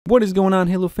What is going on,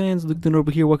 Halo fans?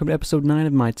 TheNotable here. Welcome to episode 9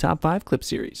 of my top 5 clip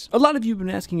series. A lot of you have been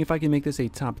asking if I can make this a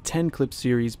top 10 clip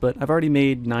series, but I've already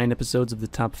made 9 episodes of the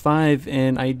top 5,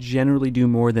 and I generally do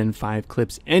more than 5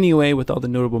 clips anyway with all the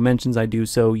notable mentions I do,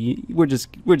 so we're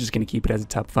just going to keep it as a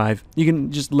top 5. You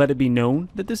can just let it be known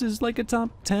that this is like a top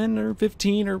 10 or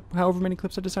 15 or however many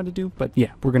clips I decide to do, but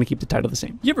yeah, we're going to keep the title the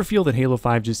same. You ever feel that Halo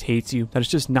 5 just hates you, that it's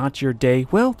just not your day?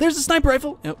 Well, there's a sniper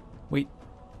rifle! Oh, wait.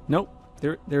 Nope.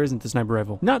 There isn't the sniper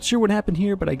rifle. Not sure what happened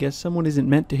here, but I guess someone isn't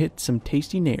meant to hit some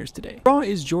tasty nares today. Raw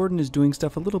is Jordan is doing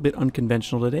stuff a little bit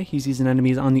unconventional today. He sees an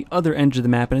enemy on the other edge of the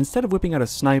map, and instead of whipping out a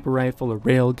sniper rifle, a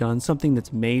railgun, something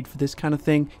that's made for this kind of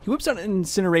thing, he whips out an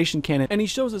incineration cannon, and he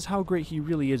shows us how great he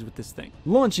really is with this thing.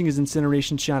 Launching his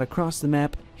incineration shot across the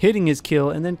map, hitting his kill,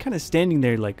 and then kind of standing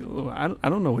there like, oh, I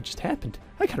don't know what just happened.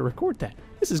 I gotta record that.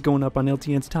 This is going up on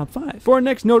LTN's top 5. For our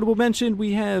next notable mention,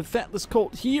 we have Fatless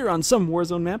Colt here on some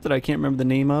Warzone map that I can't remember the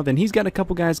name of, and he's got a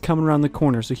couple guys coming around the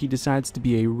corner, so he decides to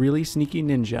be a really sneaky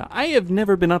ninja. I have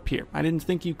never been up here. I didn't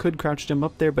think you could crouch jump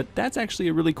up there, but that's actually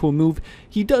a really cool move.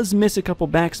 He does miss a couple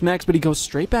back smacks, but he goes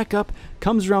straight back up,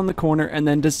 comes around the corner, and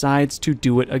then decides to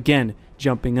do it again,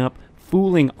 jumping up,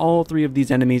 fooling all 3 of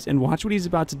these enemies, and watch what he's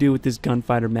about to do with this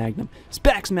gunfighter magnum.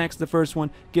 Back smacks the first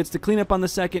one, gets the cleanup on the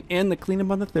second, and the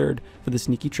cleanup on the third for the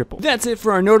sneaky triple. That's it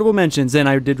for our notable mentions, and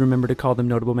I did remember to call them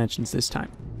notable mentions this time.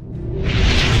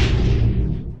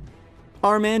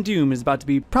 Our man Doom is about to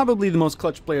be probably the most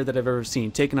clutch player that I've ever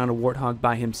seen, taking on a Warthog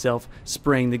by himself,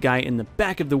 spraying the guy in the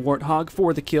back of the Warthog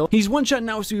for the kill. He's one shot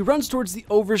now, so he runs towards the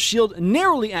overshield,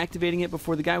 narrowly activating it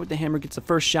before the guy with the hammer gets the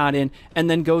first shot in,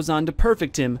 and then goes on to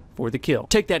perfect him for the kill.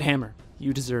 Take that hammer.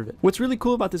 You deserve it. What's really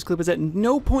cool about this clip is that at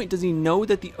no point does he know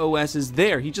that the OS is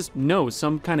there. He just knows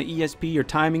some kind of ESP or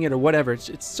timing it or whatever.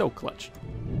 It's so clutch.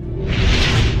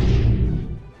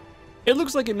 It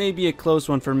looks like it may be a close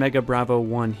one for Mega Bravo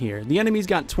 1 here. The enemy's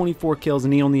got 24 kills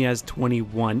and he only has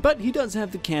 21, but he does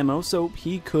have the camo, so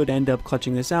he could end up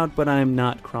clutching this out, but I'm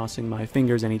not crossing my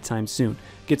fingers anytime soon.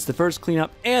 Gets the first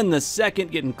cleanup and the second,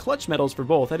 getting clutch medals for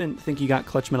both. I didn't think you got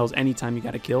clutch medals anytime you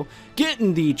got a kill.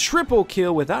 Getting the triple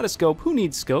kill without a scope. Who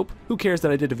needs scope? Who cares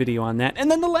that I did a video on that? And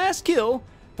then the last kill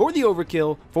for the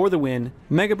overkill, for the win.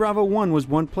 Mega Bravo 1 was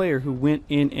one player who went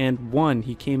in and won.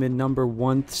 He came in number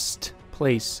 1st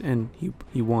place and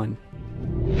he won.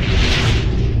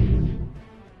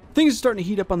 Things are starting to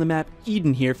heat up on the map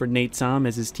Eden here for TheNotable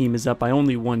as his team is up by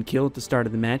only 1 kill at the start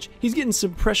of the match. He's getting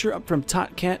some pressure up from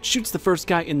Totcat, shoots the first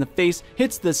guy in the face,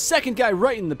 hits the second guy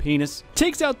right in the penis,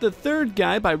 takes out the third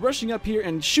guy by rushing up here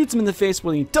and shoots him in the face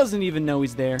when he doesn't even know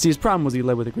he's there. See, his problem was he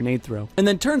led with a grenade throw. And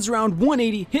then turns around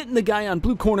 180, hitting the guy on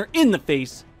blue corner in the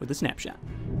face with a snapshot.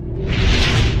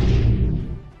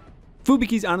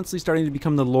 Fubiki's honestly starting to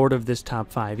become the lord of this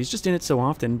top 5. He's just in it so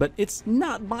often, but it's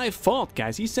not my fault,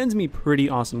 guys. He sends me pretty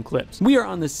awesome clips. We are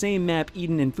on the same map,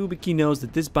 Eden, and Fubiki knows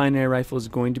that this binary rifle is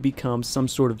going to become some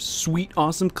sort of sweet,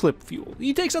 awesome clip fuel.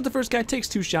 He takes out the first guy, takes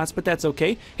 2 shots, but that's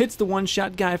okay. Hits the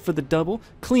 1-shot guy for the double,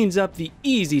 cleans up the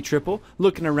easy triple,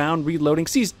 looking around, reloading,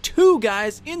 sees 2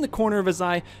 guys in the corner of his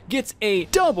eye, gets a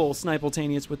double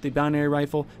simultaneous with the binary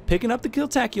rifle, picking up the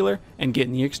kill-tacular, and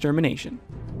getting the extermination.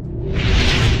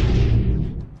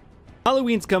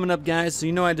 Halloween's coming up, guys, so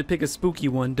you know I had to pick a spooky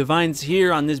one. Divine's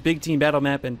here on this big team battle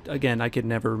map, and again, I could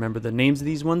never remember the names of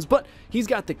these ones, but he's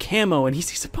got the camo, and he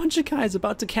sees a bunch of guys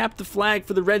about to cap the flag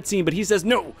for the red team, but he says,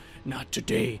 no, not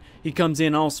today. He comes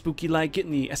in all spooky-like,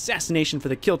 getting the assassination for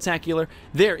the kill-tacular.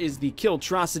 There is the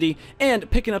kill-trocity, and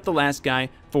picking up the last guy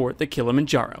for the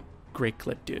Kilimanjaro. Great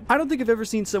clip, dude. I don't think I've ever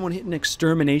seen someone hit an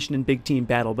extermination in big team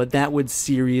battle, but that would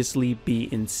seriously be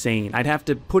insane. I'd have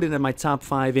to put it in my top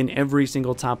 5 in every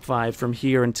single top 5 from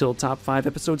here until top 5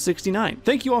 episode 69.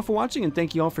 Thank you all for watching, and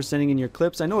thank you all for sending in your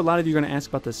clips. I know a lot of you are going to ask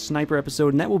about the sniper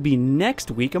episode, and that will be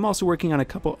next week. I'm also working on a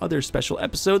couple other special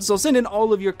episodes, so send in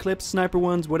all of your clips, sniper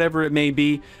ones, whatever it may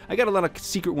be. I got a lot of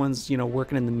secret ones, you know,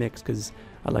 working in the mix, because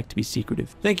I like to be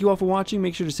secretive. Thank you all for watching.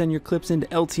 Make sure to send your clips into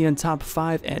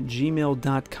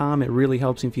ltntop5@gmail.com. It really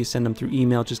helps me if you send them through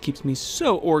email. It just keeps me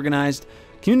so organized.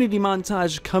 Community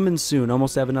montage coming soon.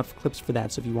 Almost have enough clips for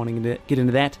that, so if you want to get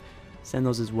into that, send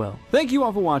those as well. Thank you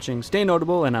all for watching. Stay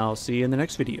notable, and I'll see you in the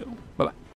next video. Bye-bye.